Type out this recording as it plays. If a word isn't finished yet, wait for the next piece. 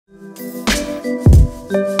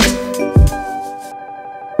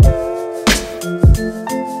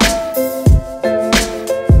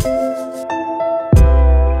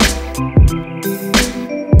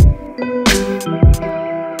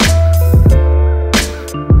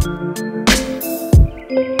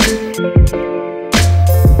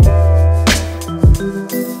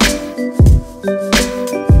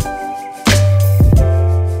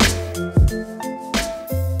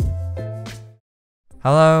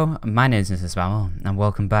Hello, my name is MrSpaml and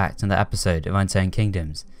welcome back to another episode of Unturned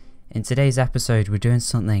Kingdoms. In today's episode we're doing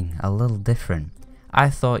something a little different. I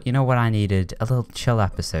thought, you know what I needed? A little chill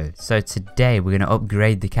episode. So today we're going to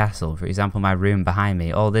upgrade the castle. For example, my room behind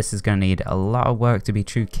me. All this is going to need a lot of work to be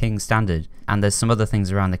true king standard. And there's some other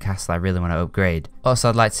things around the castle I really want to upgrade. Also,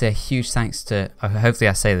 I'd like to say a huge thanks to, hopefully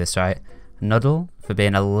I say this right, Nudil for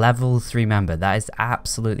being a level 3 member. That is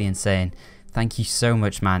absolutely insane. Thank you so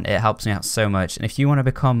much, man. It helps me out so much. And if you want to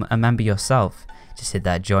become a member yourself, just hit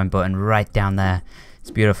that join button right down there.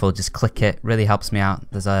 It's beautiful. Just click it. Really helps me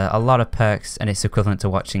out. There's a lot of perks, and it's equivalent to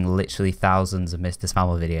watching literally thousands of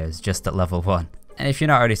MrSpaml videos just at level 1. And if you're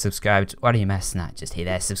not already subscribed, what are you messing at? Just hit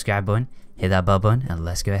that subscribe button, hit that bell button, and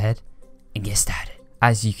let's go ahead and get started.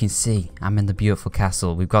 As you can see, I'm in the beautiful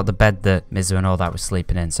castle. We've got the bed that Mizu and all that were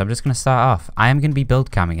sleeping in. So I'm just going to start off. I am going to be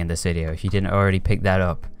build camming in this video if you didn't already pick that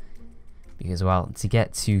up. Because, well, to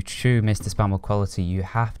get to true MrSpaml quality, you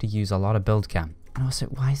have to use a lot of build cam. And also,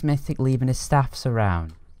 why is Mythic leaving his staffs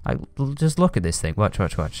around? Like, just look at this thing. Watch.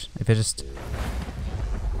 If it just...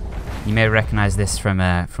 You may recognize this from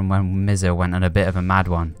when Mizu went on a bit of a mad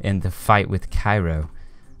one in the fight with Cairo.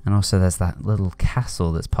 And also there's that little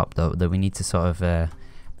castle that's popped up that we need to sort of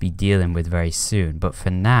be dealing with very soon. But for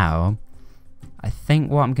now, I think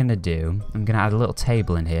what I'm going to do, I'm going to add a little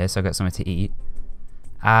table in here so I've got something to eat.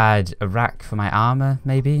 Add a rack for my armor,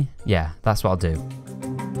 maybe? Yeah, that's what I'll do.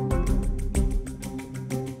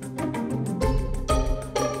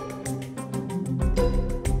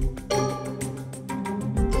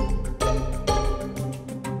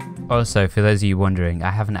 Also, for those of you wondering,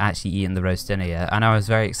 I haven't actually eaten the roast dinner yet. I know I was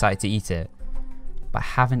very excited to eat it, but I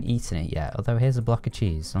haven't eaten it yet. Although here's a block of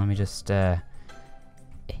cheese, so let me just... I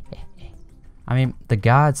mean, the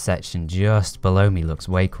guard section just below me looks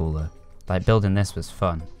way cooler. Like, building this was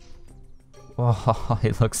fun. Oh,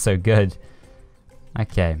 it looks so good.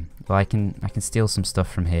 Okay, well I can steal some stuff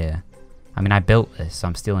from here. I mean, I built this, so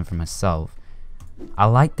I'm stealing from myself. I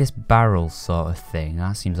like this barrel sort of thing.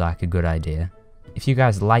 That seems like a good idea. If you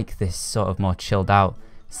guys like this sort of more chilled out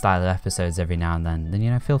style of episodes every now and then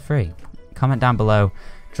you know, feel free. Comment down below,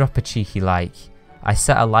 drop a cheeky like. I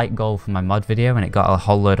set a like goal for my mod video and it got a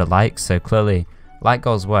whole load of likes, so clearly like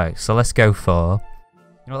goals work. So let's go for...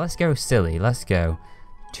 You know, let's go silly. Let's go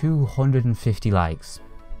 250 likes.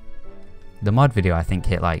 The mod video, I think,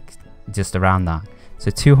 hit like just around that.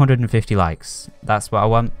 So 250 likes. That's what I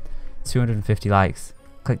want. 250 likes.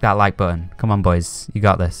 Click that like button. Come on, boys. You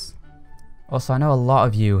got this. Also, I know a lot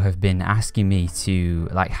of you have been asking me to,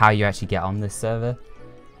 like, how you actually get on this server.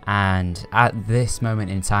 And at this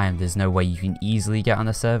moment in time, there's no way you can easily get on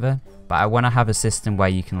the server. But I want to have a system where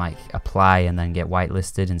you can like apply and then get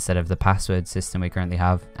whitelisted instead of the password system we currently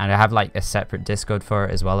have. And I have like a separate Discord for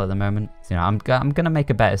it as well at the moment. So, you know, I'm gonna make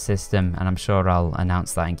a better system, and I'm sure I'll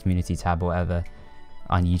announce that in community tab or whatever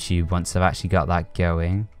on YouTube once I've actually got that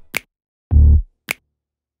going.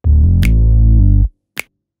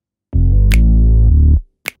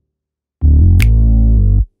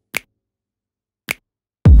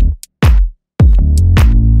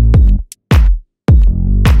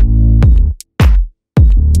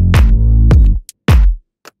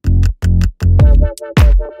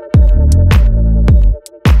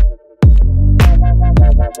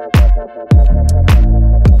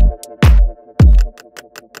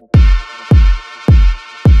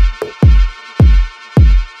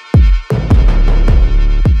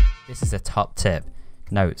 This is a top tip.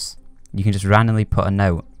 Notes. You can just randomly put a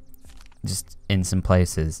note just in some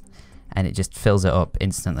places and it just fills it up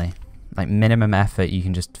instantly. Like minimum effort, you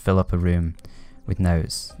can just fill up a room with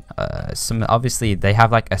notes. Obviously they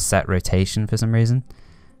have like a set rotation for some reason.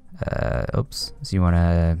 Oops. So you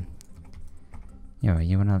wanna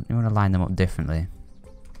line them up differently.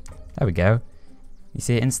 There we go. You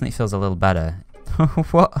see, it instantly feels a little better.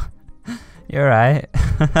 What? You're right.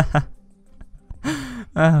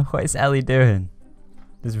 What is Ellie doing?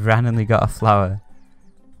 Just randomly got a flower.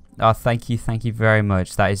 Oh, thank you very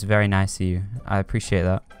much. That is very nice of you. I appreciate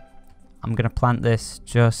that. I'm gonna plant this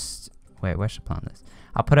just... Wait, where should I plant this?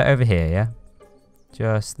 I'll put it over here, yeah?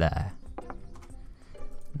 Just there.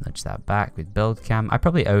 Nudge that back with build cam. I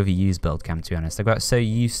probably overuse build cam, to be honest. I got so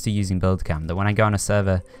used to using build cam that when I go on a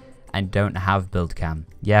server and don't have build cam,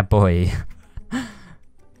 yeah boy.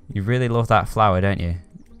 You really love that flower, don't you?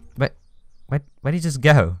 Where'd he just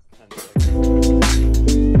go?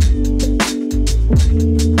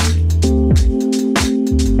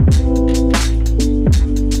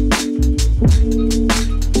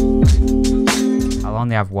 I'll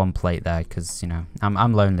only have one plate there because, you know,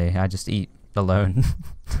 I'm lonely. I just eat alone.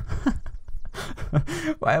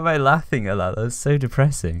 Why am I laughing at that? That's so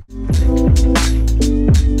depressing.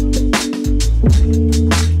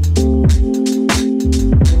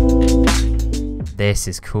 This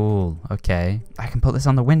is cool. Okay. I can put this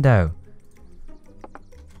on the window.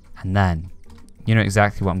 And then, you know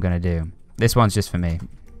exactly what I'm going to do. This one's just for me.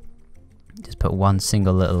 Just put one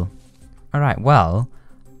single little... Alright, well,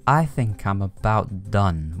 I think I'm about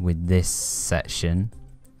done with this section.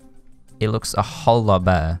 It looks a whole lot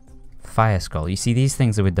better. Fire scroll. You see, these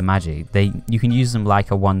things are with the magic. You can use them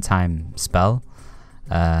like a one-time spell.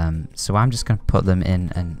 So I'm just going to put them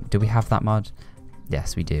in. And do we have that mod?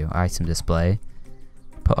 Yes, we do. Item display.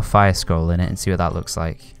 Put a fire scroll in it and see what that looks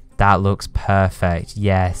like. That looks perfect.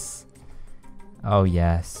 Yes. Oh,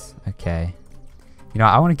 yes. Okay. You know,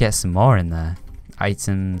 I want to get some more in there.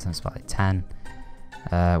 Items, that's about like 10.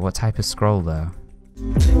 What type of scroll though?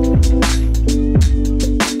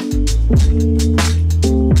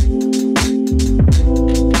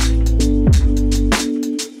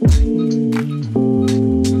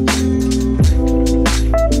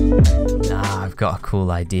 Nah, I've got a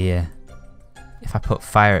cool idea. If I put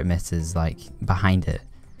fire emitters like behind it,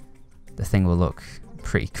 the thing will look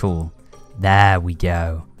pretty cool. There we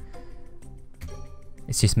go.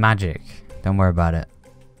 It's just magic. Don't worry about it.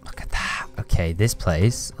 Look at that. Okay, this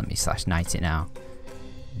place. Let me /night it now.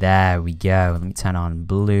 There we go. Let me turn on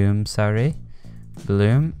Bloom, sorry.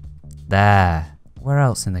 Bloom. There. Where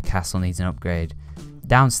else in the castle needs an upgrade?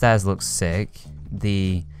 Downstairs looks sick.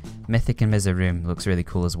 The Mythic and Miser room looks really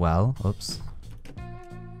cool as well. Oops.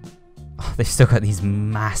 Oh, they've still got these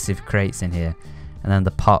massive crates in here. And then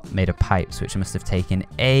the pot made of pipes, which must have taken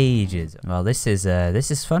ages. Well, this is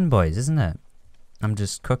fun, boys, isn't it? I'm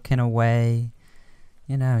just cooking away.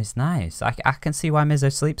 You know, it's nice. I can see why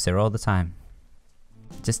Mizzo sleeps here all the time.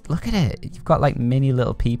 Just look at it. You've got like mini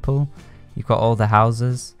little people. You've got all the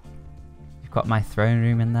houses. You've got my throne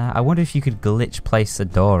room in there. I wonder if you could glitch place a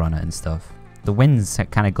door on it and stuff. The wind's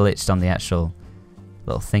kind of glitched on the actual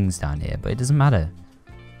little things down here, but it doesn't matter.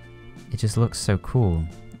 It just looks so cool.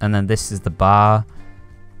 And then this is the bar.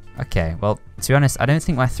 Okay, well, to be honest, I don't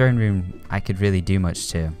think my throne room I could really do much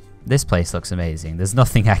to. This place looks amazing. There's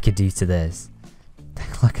nothing I could do to this.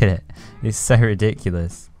 Look at it. It's so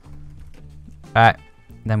ridiculous. Alright,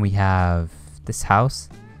 then we have this house.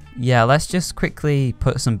 Yeah, let's just quickly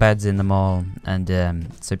put some beds in them all,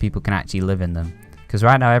 and so people can actually live in them. Because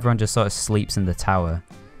right now everyone just sort of sleeps in the tower,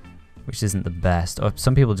 which isn't the best. Or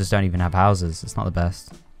some people just don't even have houses. It's not the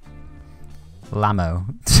best. Lamo.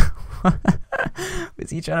 Was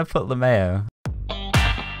he trying to put LeMayo?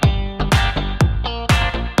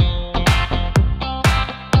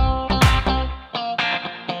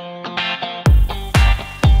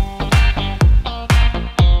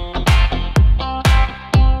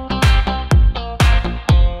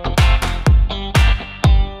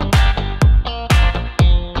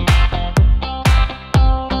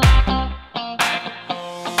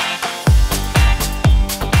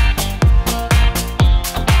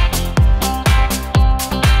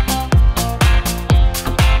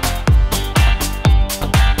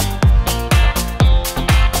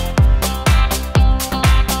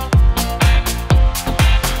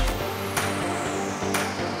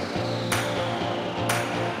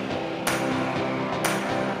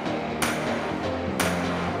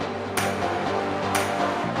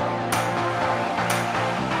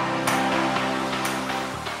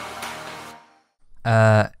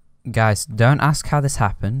 Guys, don't ask how this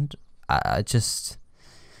happened. I just...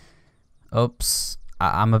 Oops.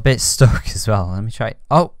 I'm a bit stuck as well. Let me try...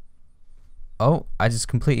 Oh! Oh, I just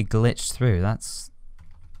completely glitched through. That's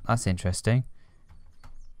interesting.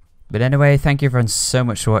 But anyway, thank you everyone so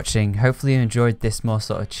much for watching. Hopefully you enjoyed this more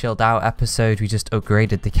sort of chilled out episode. We just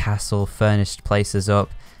upgraded the castle, furnished places up,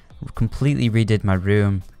 completely redid my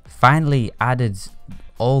room, finally added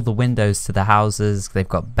all the windows to the houses. They've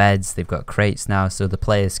got beds, they've got crates now, so the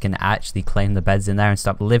players can actually claim the beds in there and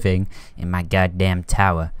stop living in my goddamn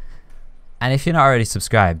tower. And if you're not already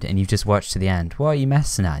subscribed and you've just watched to the end, what are you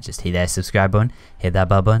messing at? Just hit that subscribe button, hit that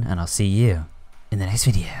bell button, and I'll see you in the next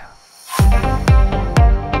video.